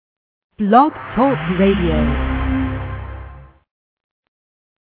Blog Talk Radio.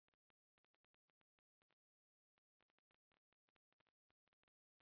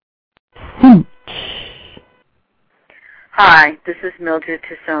 Hi, this is Mildred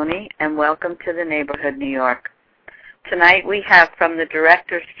Tassone, and welcome to the Neighborhood, New York. Tonight we have from the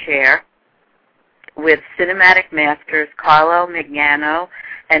Director's Chair with Cinematic Masters Carlo, Mignano,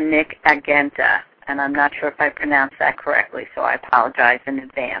 and Nick Agneta. And I'm not sure if I pronounced that correctly, so I apologize in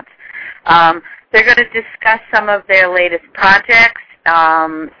advance. They're going to discuss some of their latest projects,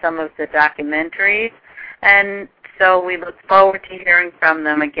 some of the documentaries, and so we look forward to hearing from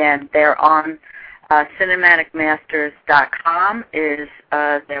them again. They're on cinematicmasters.com is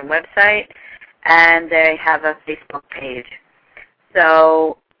their website, and they have a Facebook page.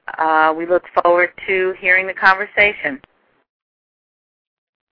 So we look forward to hearing the conversation.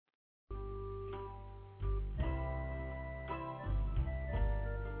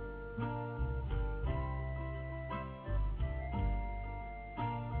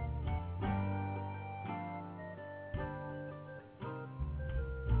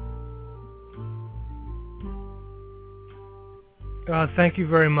 Thank you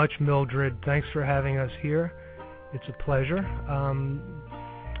very much, Mildred. Thanks for having us here. It's a pleasure.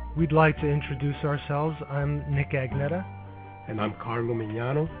 We'd like to introduce ourselves. I'm Nick Agneta. And I'm Carlo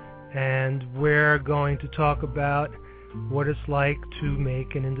Mignano. And we're going to talk about what it's like to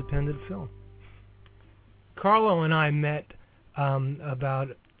make an independent film. Carlo and I met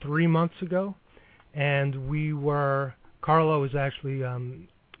about 3 months ago, and Carlo was actually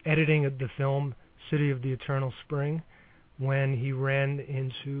editing the film City of the Eternal Spring, when he ran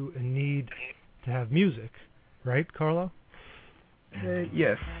into a need to have music. Right, Carlo?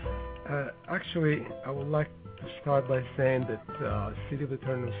 Yes. Actually, I would like to start by saying that City of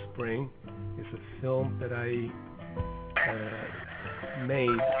Eternal Spring is a film that I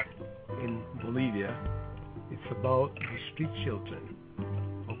made in Bolivia. It's about the street children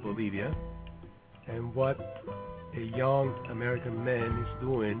of Bolivia and what a young American man is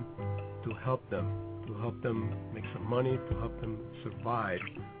doing to help them make some money, to help them survive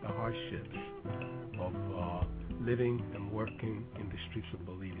the hardships of living and working in the streets of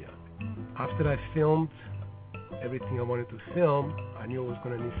Bolivia. After I filmed everything I wanted to film, I knew I was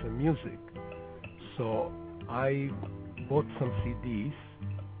going to need some music. So I bought some CDs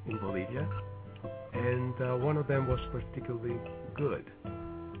in Bolivia, and one of them was particularly good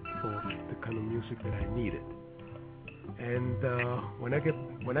for the kind of music that I needed. And when I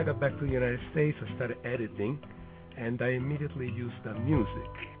got back to the United States, I started editing, and I immediately used the music,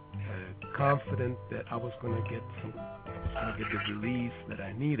 confident that I was going to get the release that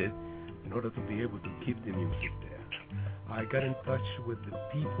I needed in order to be able to keep the music there. I got in touch with the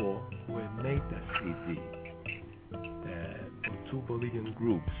people who had made that CD, from two Bolivian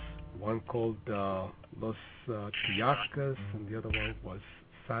groups, one called Los Tiacas, and the other one was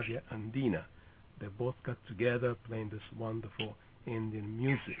Savia Andina. They both got together playing this wonderful Indian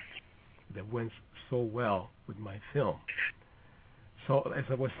music that went so well with my film. So as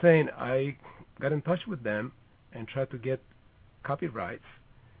I was saying, I got in touch with them and tried to get copyrights,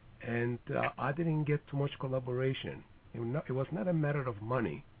 and I didn't get too much collaboration. It was not a matter of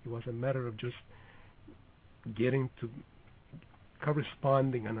money. It was a matter of just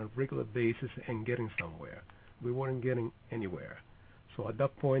corresponding on a regular basis and getting somewhere. We weren't getting anywhere. So at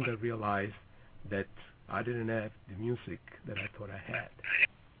that point I realized that I didn't have the music that I thought I had.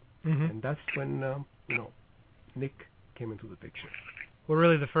 Mm-hmm. And that's when, Nick came into the picture. Well,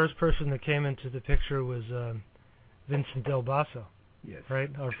 really, the first person that came into the picture was Vincent Del Basso. Yes.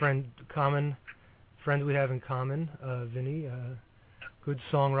 Right? Our friend we have in common, Vinny, good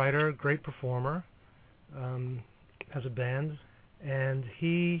songwriter, great performer, has a band. And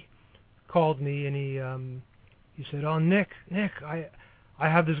he called me and he said, "Oh, Nick, I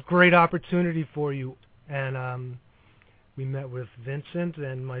have this great opportunity for you." And we met with Vincent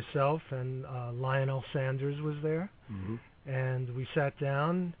and myself, and Lionel Sanders was there. Mm-hmm. And we sat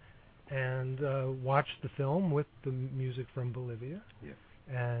down and watched the film with the music from Bolivia. Yes.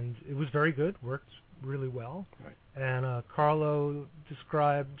 And it was very good, worked really well. Right. And Carlo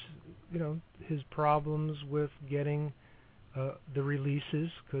described, his problems with getting the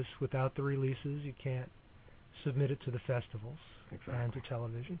releases, because without the releases you can't submit it to the festivals. Exactly. And to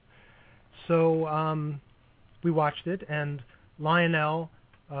television. So we watched it, and Lionel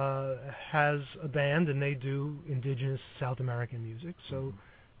has a band, and they do indigenous South American music, so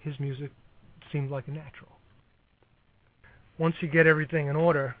his music seemed like a natural. Once you get everything in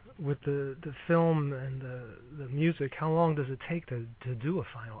order with the film and the music, how long does it take to do a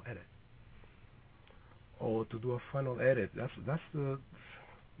final edit? To do a final edit, that's the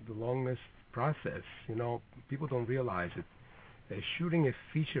the longest process. People don't realize it. Shooting a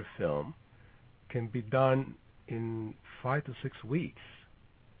feature film can be done in 5 to 6 weeks,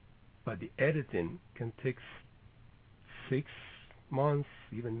 but the editing can take 6 months,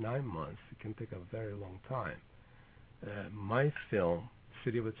 even 9 months. It can take a very long time. My film,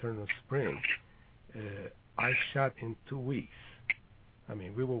 City of Eternal Spring, I shot in 2 weeks. I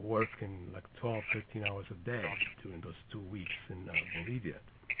mean, we were working like 12, 13 hours a day during those 2 weeks in Bolivia.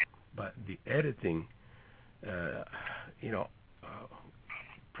 But the editing,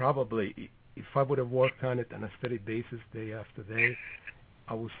 probably if I would have worked on it on a steady basis day after day,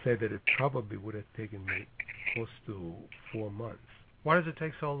 I would say that it probably would have taken me close to 4 months. Why does it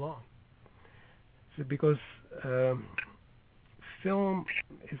take so long? Because film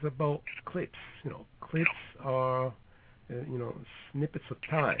is about clips. Clips are, snippets of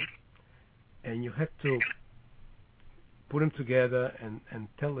time, and you have to put them together and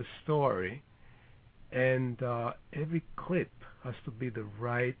tell a story. And every clip has to be the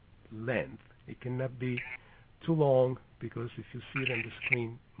right length. It cannot be too long, because if you see it on the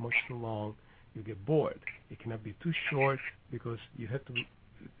screen much too long, you get bored. It cannot be too short, because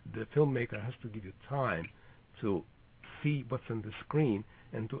the filmmaker has to give you time to see what's on the screen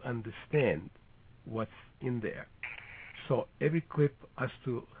and to understand what's in there. So every clip has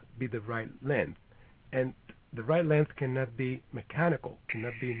to be the right length. And the right length cannot be mechanical,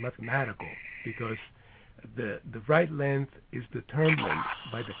 cannot be mathematical, because the right length is determined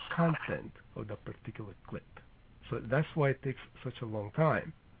by the content of the particular clip. So that's why it takes such a long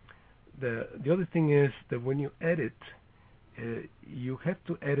time. The other thing is that when you edit, you have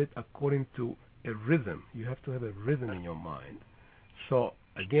to edit according to a rhythm. You have to have a rhythm in your mind. So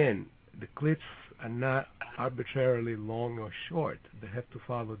again, the clips are not arbitrarily long or short. They have to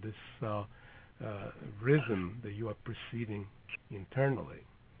follow this rhythm that you are perceiving internally.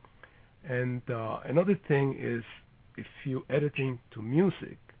 And another thing is, if you're editing to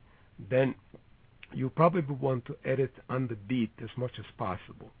music, then you probably want to edit on the beat as much as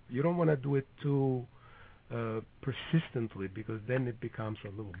possible. You don't want to do it too persistently, because then it becomes a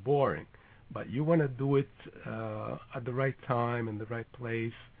little boring. But you want to do it at the right time and the right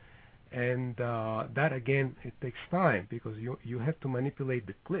place. And that, again, it takes time, because you have to manipulate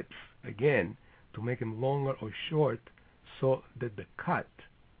the clips, again, to make them longer or short, so that the cut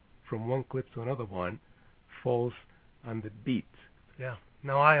from one clip to another one falls on the beat. Yeah.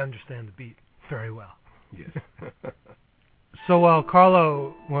 Now I understand the beat very well. Yes. So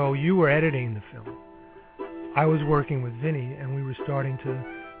Carlo, while you were editing the film, I was working with Vinny, and we were starting to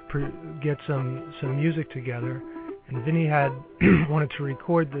get some music together. And Vinny had wanted to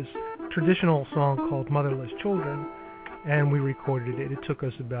record this traditional song called Motherless Children, and we recorded it. It took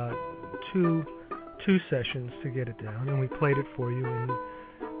us about two sessions to get it down, and we played it for you, and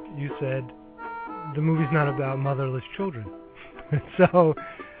you said the movie's not about motherless children. So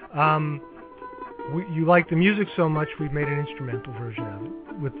you liked the music so much, we made an instrumental version of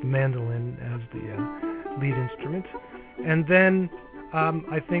it with the mandolin as the lead instrument. And then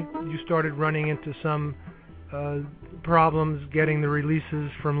I think you started running into some problems getting the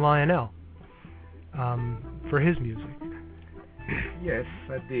releases from Lionel for his music. Yes,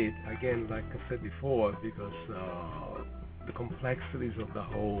 I did. Again, like I said before, because the complexities of the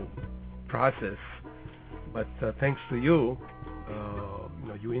whole process. But thanks to you,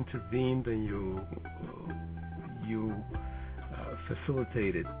 you intervened, and you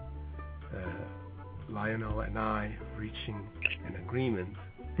facilitated Lionel and I reaching an agreement.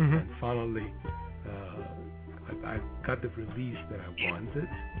 Mm-hmm. And finally, I got the release that I wanted.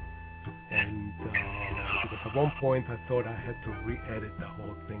 And because at one point I thought I had to re-edit the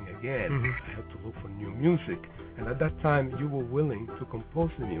whole thing again. Mm-hmm. I had to look for new music. And at that time, you were willing to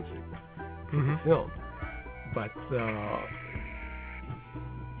compose the music for Mm-hmm. the film. But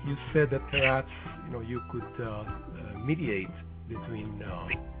you said that perhaps you could mediate between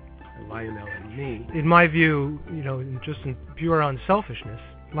Lionel and me. In my view, just in pure unselfishness,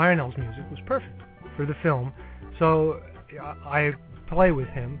 Lionel's music was perfect for the film. So I play with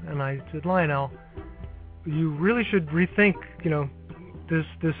him, and I said, Lionel, you really should rethink,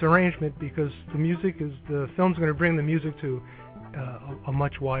 this arrangement, because the film's going to bring the music to a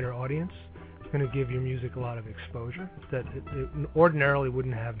much wider audience. It's going to give your music a lot of exposure that it ordinarily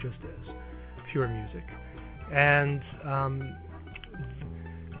wouldn't have just as pure music. And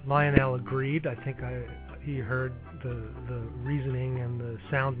Lionel agreed. I think he heard the reasoning and the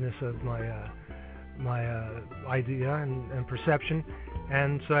soundness of my idea and perception,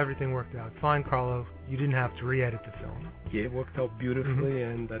 And so everything worked out fine, Carlo. You didn't have to re-edit the film. Yeah, it worked out beautifully,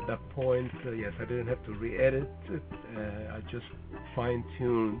 and at that point, yes, I didn't have to re-edit it. I just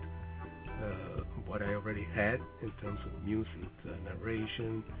fine-tuned what I already had in terms of music,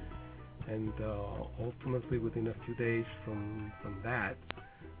 narration, and ultimately within a few days from that,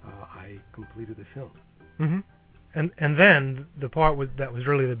 I completed the film. Mm-hmm. And then the part that was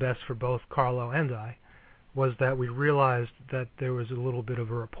really the best for both Carlo and I was that we realized that there was a little bit of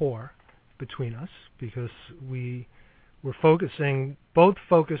a rapport between us because we were both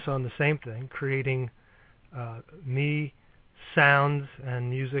focused on the same thing, creating sounds and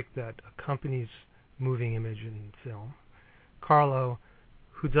music that accompanies moving image in film. Carlo,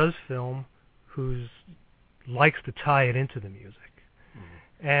 who does film, who likes to tie it into the music.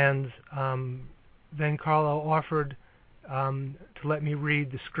 And then Carlo offered to let me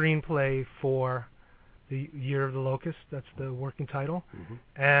read the screenplay for The Year of the Locust, that's the working title,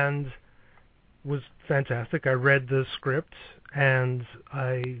 and was fantastic. I read the script, and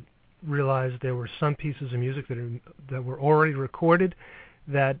I realized there were some pieces of music that were already recorded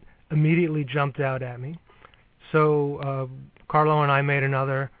that immediately jumped out at me. So Carlo and I made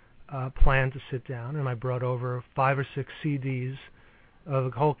another plan to sit down, and I brought over 5 or 6 CDs of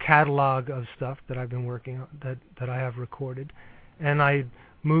a whole catalog of stuff that I've been working on, that I have recorded, and I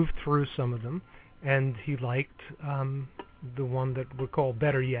moved through some of them. And he liked the one that we call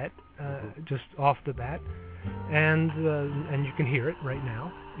Better Yet, just off the bat, and you can hear it right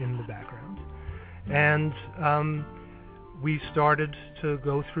now in the background. And we started to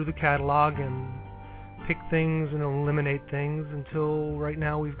go through the catalog and pick things and eliminate things until right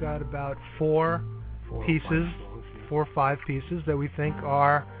now we've got about 4 or 5 pieces that we think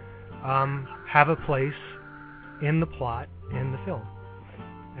have a place in the plot in the film.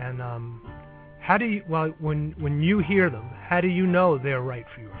 And how do you, when you hear them, how do you know they're right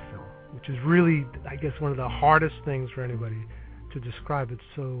for your film? Which is really, I guess, one of the hardest things for anybody to describe. It's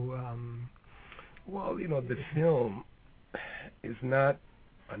so... Well, the film is not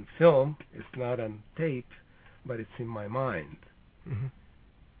on film, it's not on tape, but it's in my mind.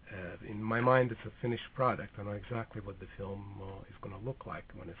 In my mind, it's a finished product. I know exactly what the film is going to look like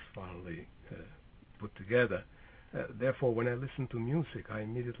when it's finally put together. Therefore, when I listen to music, I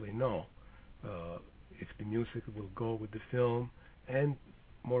immediately know if the music will go with the film and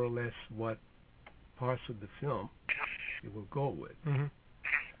more or less what parts of the film it will go with.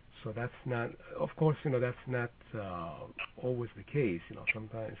 So that's not, of course, that's not always the case.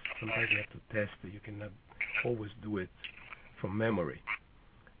 Sometimes you have to test it. You cannot always do it from memory.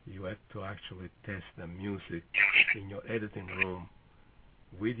 You have to actually test the music in your editing room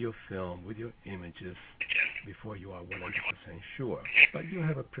with your film, with your images, before you are 100% sure. But you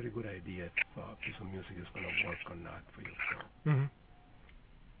have a pretty good idea if a piece of music is going to work or not for your film.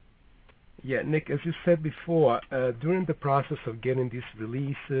 Yeah, Nick, as you said before, during the process of getting these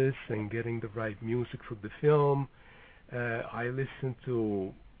releases and getting the right music for the film, I listened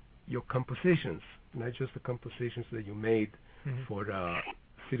to your compositions, not just the compositions that you made for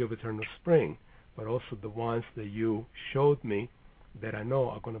City of Eternal Spring, but also the ones that you showed me that I know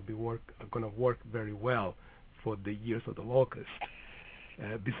are going to work very well for the Years of the Locust.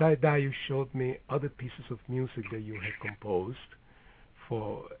 Besides that, you showed me other pieces of music that you had composed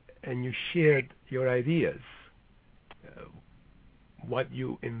and you shared your ideas, what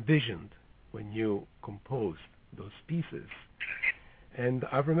you envisioned when you composed those pieces. And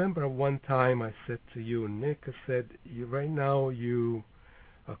I remember one time I said to you, Nick, I said, right now you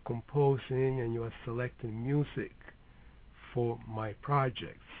are composing and you are selecting music for my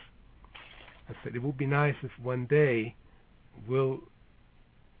projects. I said, it would be nice if one day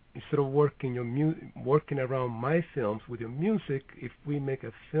instead of working around my films with your music, if we make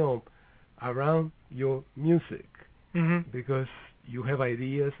a film around your music, because you have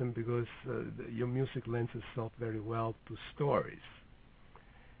ideas and because your music lends itself very well to stories.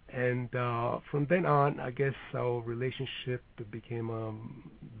 And from then on, I guess our relationship became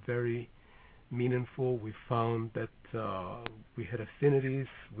very meaningful. We found that we had affinities,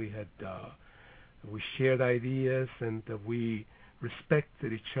 we shared ideas, and we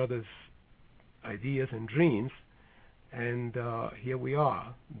respected each other's ideas and dreams. And here we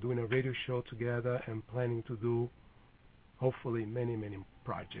are, doing a radio show together and planning to do, hopefully, many, many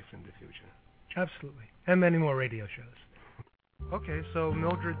projects in the future. Absolutely. And many more radio shows. Okay, so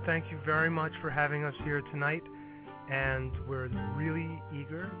Mildred, thank you very much for having us here tonight. And we're really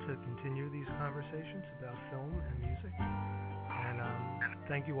eager to continue these conversations about film and music. And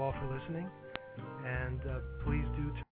thank you all for listening. And please do